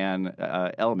strongman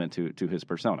element to his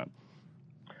persona.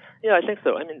 Yeah, I think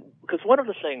so. I mean, because one of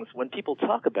the things when people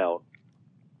talk about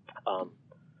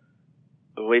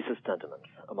racist sentiments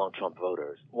among Trump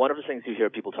voters, one of the things you hear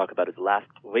people talk about is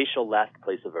racial last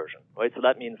place aversion, right? So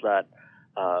that means that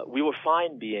we were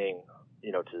fine being,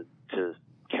 to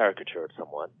caricature it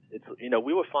somewhat.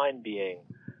 We were fine being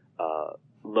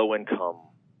low income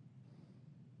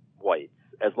whites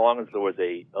as long as there was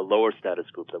a lower status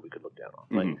group that we could look down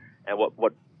on, right? Mm-hmm. And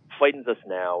what frightens us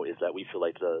now is that we feel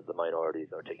like the minorities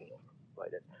are taking over,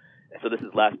 right? And so this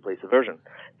is last place aversion.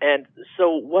 And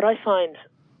so what I find,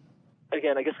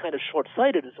 again, I guess kind of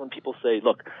short-sighted is when people say,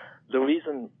 look, the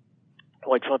reason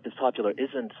why Trump is popular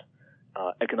isn't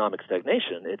economic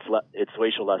stagnation, it's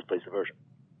racial last place aversion.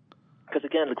 Because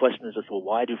again, the question is just, well,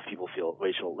 why do people feel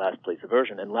racial last place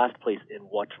aversion? And last place in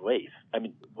what race? I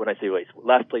mean, when I say race,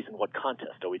 last place in what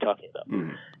contest are we talking about?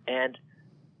 Mm-hmm. And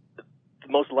the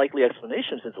most likely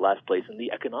explanation is last place in the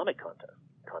economic context.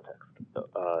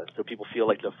 So people feel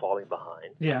like they're falling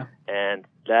behind. Yeah. And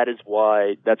that's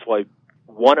why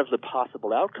one of the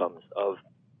possible outcomes of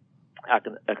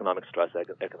economic stress,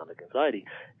 economic anxiety,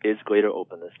 is greater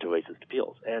openness to racist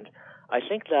appeals. And I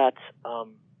think that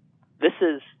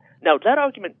now that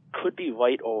argument could be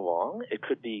right or wrong. It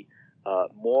could be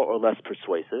more or less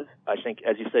persuasive. I think,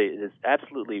 as you say, it is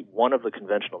absolutely one of the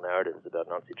conventional narratives about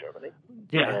Nazi Germany.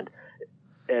 Yeah.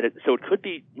 So it could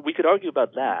be, we could argue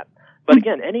about that. But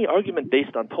again, any argument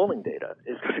based on polling data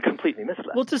is going to completely miss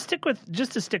that. Well, to stick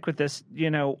with this,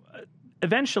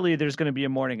 eventually there's going to be a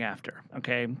morning after,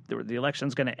 okay? The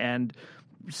election's going to end.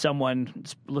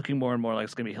 Someone's looking more and more like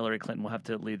it's going to be Hillary Clinton will have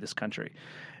to lead this country.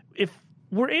 If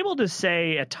we're able to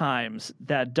say at times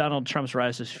that Donald Trump's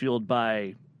rise is fueled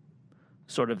by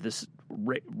sort of this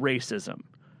racism,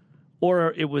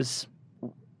 or it was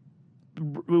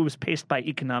was paced by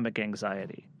economic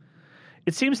anxiety.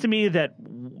 It seems to me that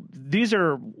these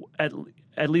are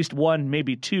at least one,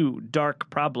 maybe two dark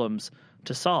problems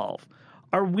to solve.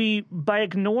 Are we, by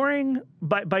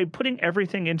putting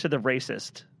everything into the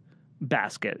racist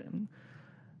basket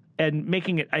and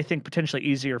making it, I think, potentially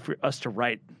easier for us to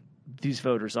write these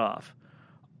voters off,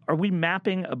 are we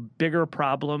mapping a bigger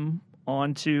problem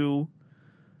onto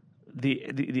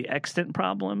the extant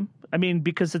problem? I mean,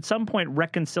 because at some point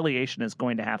reconciliation is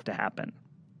going to happen.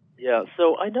 Yeah,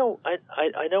 so I know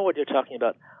what you're talking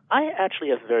about. I actually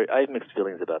have mixed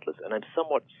feelings about this, and I'm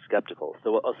somewhat skeptical.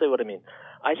 So I'll say what I mean.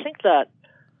 I think that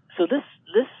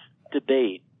this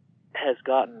debate has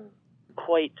gotten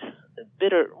quite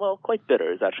bitter. Well, quite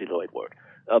bitter is actually the right word.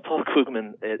 Paul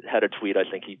Krugman had a tweet. I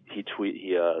think he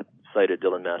cited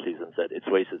Dylan Matthews and said it's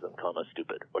racism,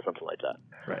 stupid, or something like that.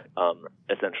 Right.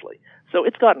 Essentially, so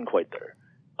it's gotten quite bitter,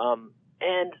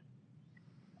 and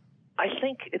I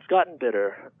think it's gotten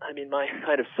bitter. I mean, my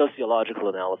kind of sociological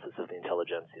analysis of the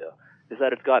intelligentsia is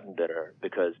that it's gotten bitter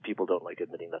because people don't like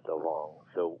admitting that they're wrong.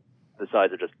 So the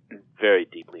sides are just very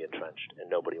deeply entrenched, and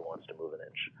nobody wants to move an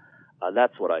inch.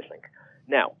 That's what I think.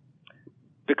 Now,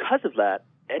 because of that,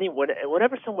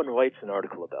 whenever someone writes an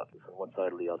article about this on one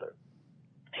side or the other,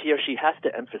 he or she has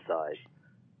to emphasize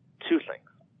two things.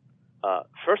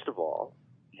 First of all,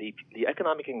 the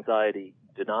economic anxiety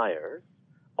deniers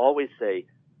always say,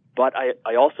 but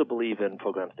I also believe in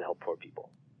programs to help poor people.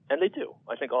 And they do.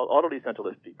 I think all of these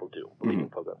centralist people do believe in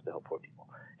programs to help poor people.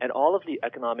 And all of the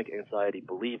economic anxiety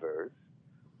believers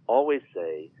always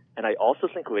say, and I also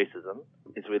think racism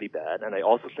is really bad, and I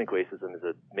also think racism is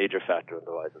a major factor in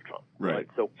the rise of Trump. Right.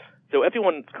 So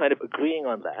everyone's kind of agreeing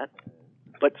on that.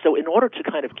 But so in order to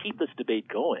kind of keep this debate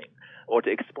going, or to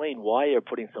explain why you're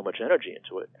putting so much energy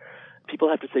into it, people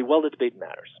have to say, well, the debate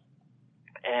matters.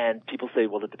 And people say,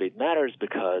 well, the debate matters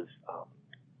because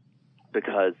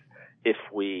if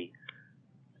we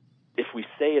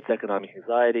say it's economic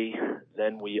anxiety,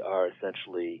 then we are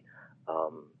essentially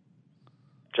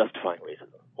justifying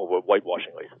racism, or we're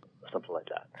whitewashing racism, or something like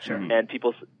that. Sure. And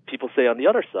people say on the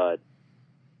other side,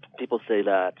 people say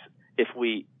that if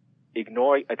we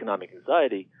ignore economic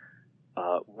anxiety,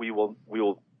 we will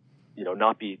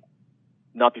not be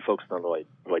focused on the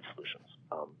right solutions,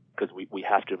 because we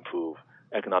have to improve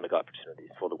economic opportunities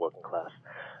for the working class.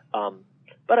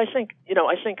 But I think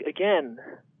again,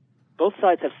 both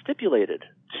sides have stipulated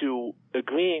to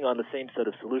agreeing on the same set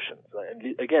of solutions.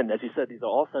 And again, as you said, these are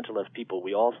all centre-left people.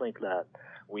 We all think that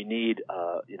we need,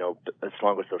 a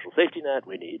stronger social safety net.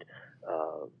 We need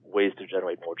ways to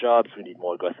generate more jobs. We need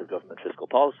more aggressive government fiscal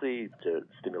policy to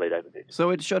stimulate agriculture. So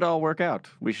it should all work out.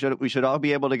 We should all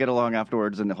be able to get along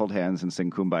afterwards and hold hands and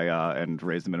sing Kumbaya and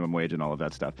raise the minimum wage and all of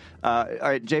that stuff. All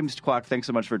right, James Kwok, thanks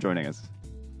so much for joining us.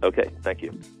 Okay, thank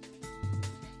you.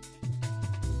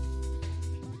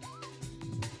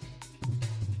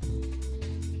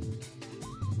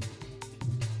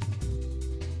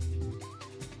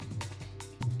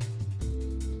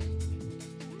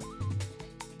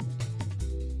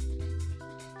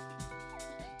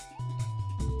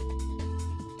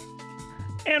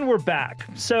 And we're back.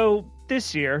 So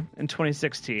this year, in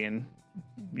 2016,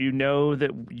 you know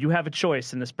that you have a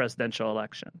choice in this presidential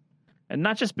election. And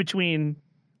not just between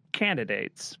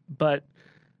candidates, but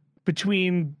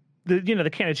between the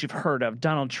candidates you've heard of,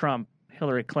 Donald Trump,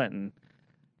 Hillary Clinton.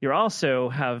 You also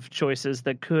have choices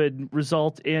that could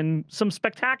result in some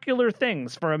spectacular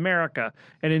things for America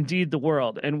and indeed the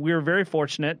world. And we're very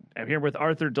fortunate. I'm here with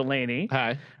Arthur Delaney.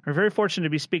 Hi. We're very fortunate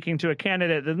to be speaking to a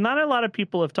candidate that not a lot of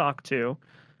people have talked to,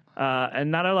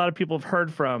 and not a lot of people have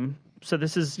heard from. So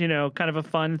this is, kind of a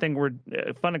fun thing. We're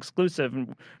fun exclusive,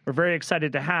 and we're very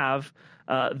excited to have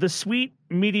the Sweet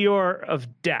Meteor of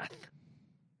Death.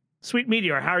 Sweet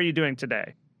Meteor, how are you doing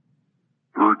today?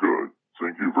 Very good.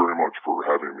 Thank you very much for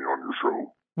having me on your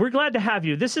show. We're glad to have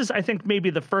you. This is, I think, maybe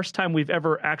the first time we've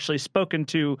ever actually spoken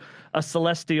to a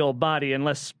celestial body,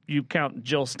 unless you count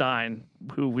Jill Stein,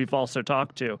 who we've also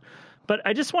talked to. But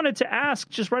I just wanted to ask,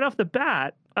 just right off the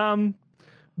bat,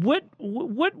 what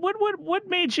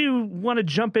made you want to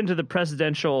jump into the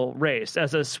presidential race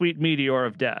as a sweet meteor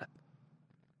of death?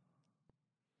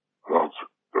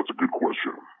 That's a good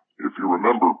question. If you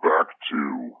remember back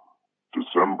to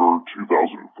December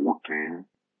 2014,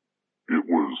 it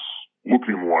was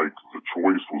looking like the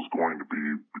choice was going to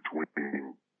be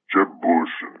between Jeb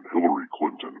Bush and Hillary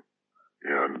Clinton,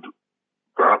 and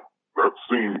that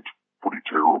seemed pretty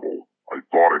terrible. I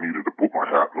thought I needed to put my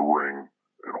hat in the ring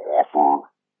and offer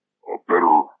a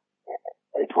better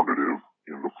alternative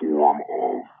in the form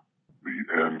of the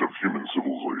end of human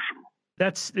civilization.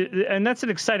 That's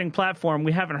an exciting platform.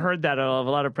 We haven't heard that of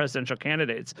a lot of presidential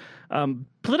candidates.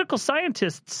 Political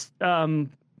scientists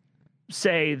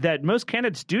say that most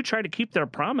candidates do try to keep their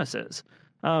promises.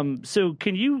 So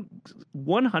can you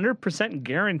 100%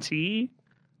 guarantee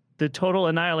the total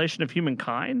annihilation of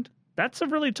humankind? That's a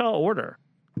really tall order.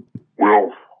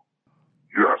 Well,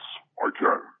 yes, I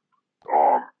can.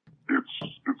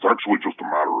 It's actually just a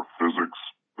matter of physics,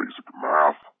 basic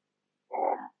math,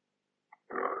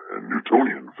 and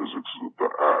Newtonian physics.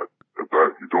 At that,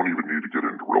 you don't even need to get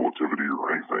into relativity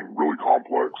or anything really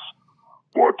complex.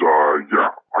 But yeah,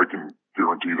 I can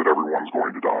guarantee that everyone's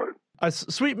going to die. A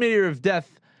sweet meteor of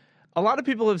death. A lot of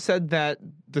people have said that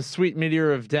the sweet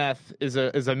meteor of death is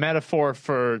a metaphor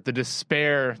for the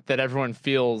despair that everyone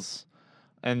feels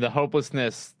and the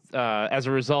hopelessness as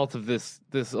a result of this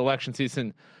election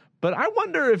season. But I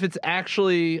wonder if it's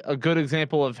actually a good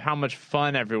example of how much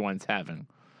fun everyone's having.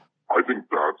 I think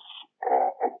that's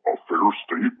a fair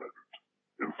statement.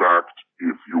 In fact,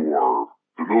 if you are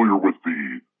familiar with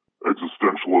the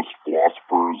existentialist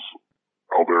philosophers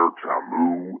Albert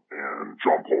Camus and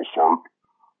Jean-Paul Sartre,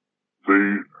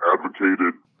 they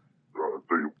advocated,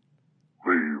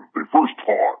 they first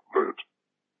taught that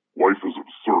life is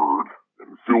absurd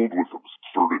and filled with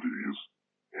absurdities,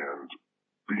 and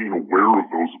being aware of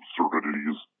those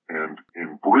absurdities and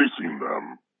embracing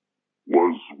them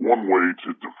was one way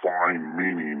to define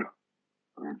meaning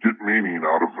and get meaning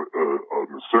out of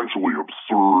an essentially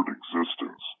absurd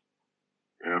existence.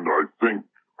 And I think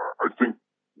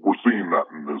we're seeing that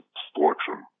in this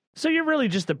election. So you're really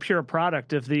just the pure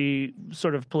product of the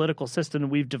sort of political system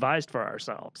we've devised for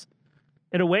ourselves.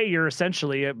 In a way, you're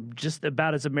essentially just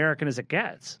about as American as it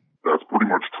gets. That's pretty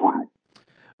much true.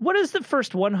 What is the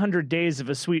first 100 days of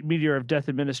a sweet meteor of death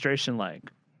administration like?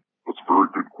 That's a very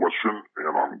good question,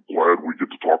 and I'm glad we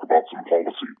get to talk about some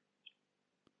policy.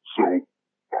 So,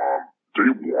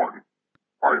 day one,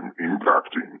 I'm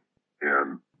impacting,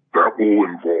 and that will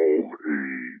involve a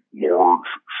large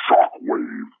shock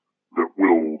wave that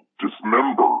will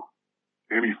dismember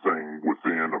anything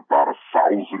within about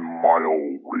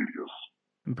 1,000-mile radius.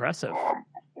 Impressive. Of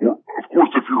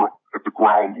course, if you're at the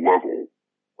ground level,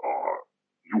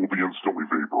 you will be instantly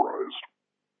vaporized.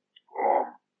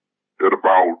 At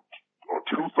about a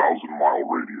 2,000-mile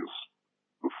radius,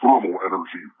 the thermal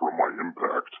energy from my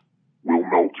impact will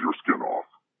melt your skin off.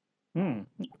 And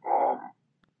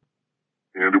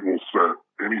it will set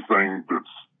anything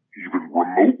that's even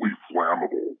remotely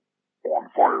flammable on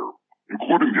fire,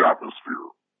 including the atmosphere.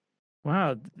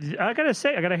 Wow. I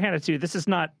gotta hand it to you. This is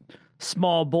not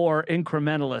small bore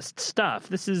incrementalist stuff.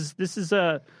 This is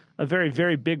a very,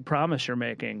 very big promise you're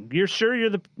making. You're sure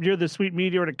you're the sweet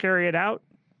meteor to carry it out?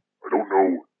 I don't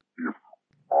know if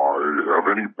I have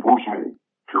any personal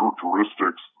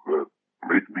characteristics that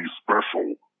make me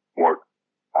special, but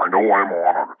I know I'm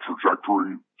on a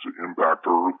trajectory to impact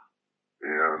Earth,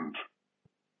 and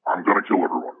I'm going to kill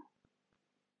everyone.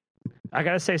 I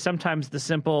gotta say, sometimes the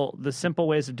simple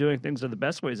ways of doing things are the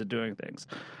best ways of doing things.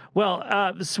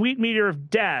 Well, the sweet meteor of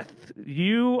death,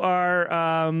 you are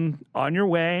on your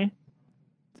way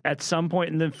at some point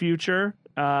in the future.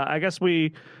 I guess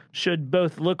we should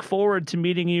both look forward to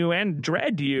meeting you and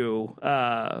dread you,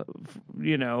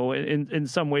 in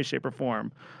some way, shape, or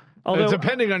form. Although,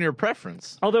 depending on your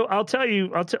preference. Although I'll tell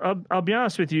you, I'll be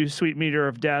honest with you, sweet meteor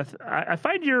of death. I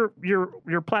find your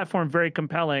platform very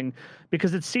compelling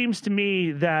because it seems to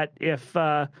me that if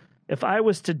I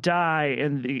was to die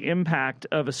in the impact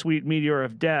of a sweet meteor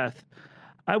of death,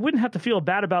 I wouldn't have to feel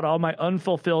bad about all my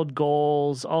unfulfilled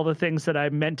goals, all the things that I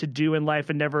meant to do in life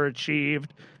and never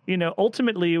achieved.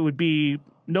 Ultimately, it would be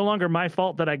no longer my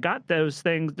fault that I got those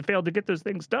things, failed to get those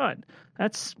things done.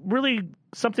 That's really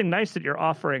something nice that you're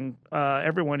offering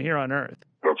everyone here on Earth.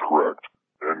 That's correct.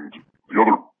 And the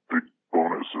other big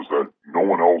bonus is that no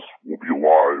one else will be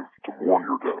alive to mourn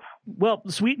your death. Well,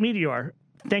 sweet meteor,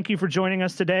 thank you for joining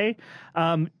us today.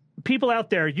 People out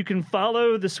there, you can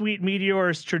follow the sweet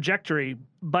meteor's trajectory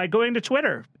by going to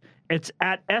Twitter. It's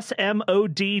at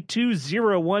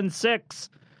SMOD2016.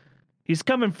 He's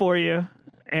coming for you.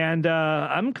 And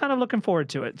I'm kind of looking forward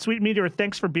to it. Sweet Meteor,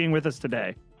 thanks for being with us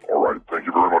today. All right. Thank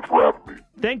you very much for having me.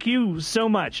 Thank you so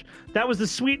much. That was the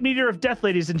Sweet Meteor of Death,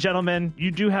 ladies and gentlemen. You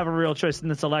do have a real choice in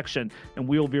this election, and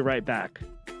we will be right back.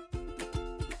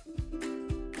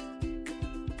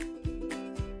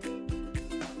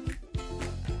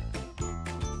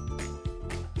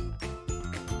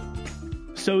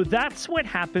 So that's what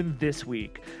happened this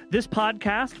week. This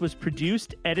podcast was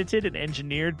produced, edited, and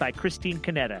engineered by Christine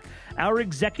Canetta. Our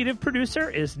executive producer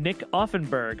is Nick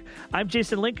Offenberg. I'm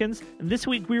Jason Linkins, and this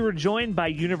week we were joined by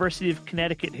University of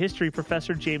Connecticut history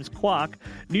professor James Kwok,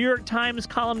 New York Times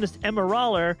columnist Emma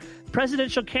Roller,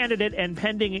 presidential candidate and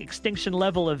pending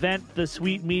extinction-level event, the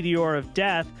Sweet Meteor of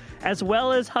Death, as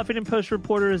well as Huffington Post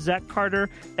reporters Zach Carter,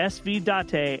 S.V.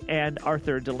 Date, and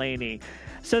Arthur Delaney.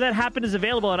 So That Happened is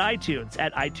available on iTunes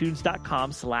at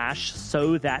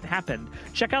itunes.com/So That Happened.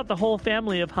 Check out the whole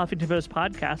family of Huffington Post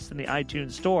podcasts in the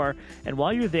iTunes store. And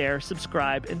while you're there,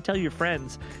 subscribe and tell your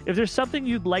friends. If there's something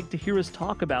you'd like to hear us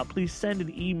talk about, please send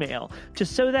an email to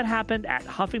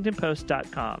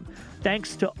sothathappened@huffingtonpost.com.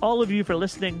 Thanks to all of you for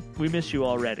listening. We miss you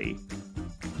already.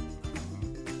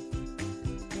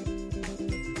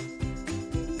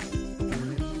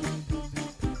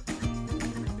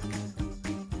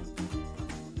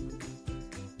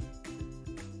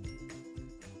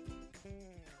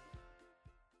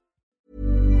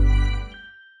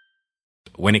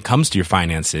 When it comes to your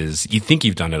finances, you think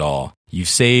you've done it all. You've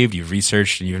saved, you've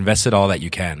researched, and you've invested all that you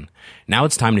can. Now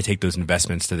it's time to take those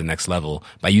investments to the next level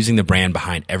by using the brand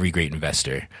behind every great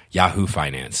investor, Yahoo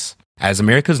Finance. As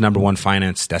America's #1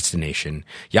 finance destination,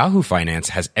 Yahoo Finance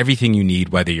has everything you need,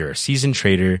 whether you're a seasoned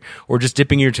trader or just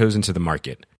dipping your toes into the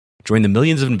market. Join the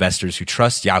millions of investors who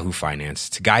trust Yahoo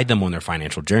Finance to guide them on their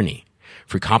financial journey.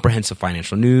 For comprehensive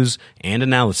financial news and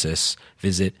analysis,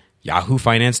 visit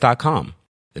yahoofinance.com.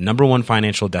 The #1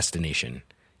 financial destination,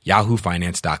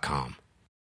 yahoofinance.com.